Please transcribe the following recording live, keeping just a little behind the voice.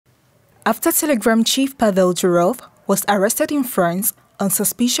After Telegram chief Pavel Durov was arrested in France on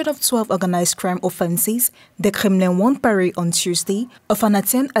suspicion of 12 organized crime offenses, the Kremlin won parody on Tuesday of an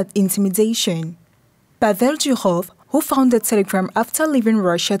attempt at intimidation. Pavel Durov, who founded Telegram after leaving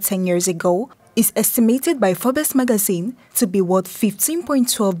Russia 10 years ago, is estimated by Forbes magazine to be worth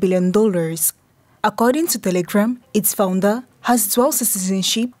 $15.12 billion. According to Telegram, its founder has dual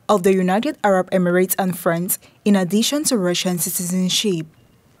citizenship of the United Arab Emirates and France in addition to Russian citizenship.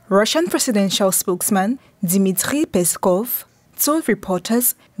 Russian presidential spokesman Dmitry Peskov told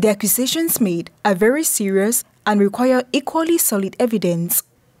reporters the accusations made are very serious and require equally solid evidence.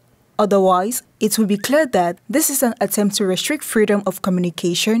 Otherwise, it will be clear that this is an attempt to restrict freedom of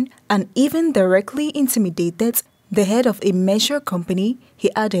communication and even directly intimidated the head of a major company,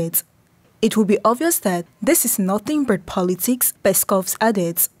 he added. It will be obvious that this is nothing but politics, Peskov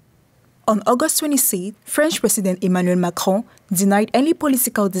added. On August 26, French President Emmanuel Macron denied any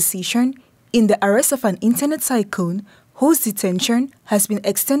political decision in the arrest of an internet tycoon whose detention has been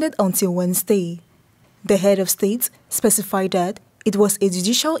extended until Wednesday. The head of state specified that it was a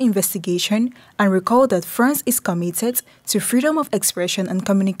judicial investigation and recalled that France is committed to freedom of expression and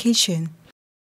communication.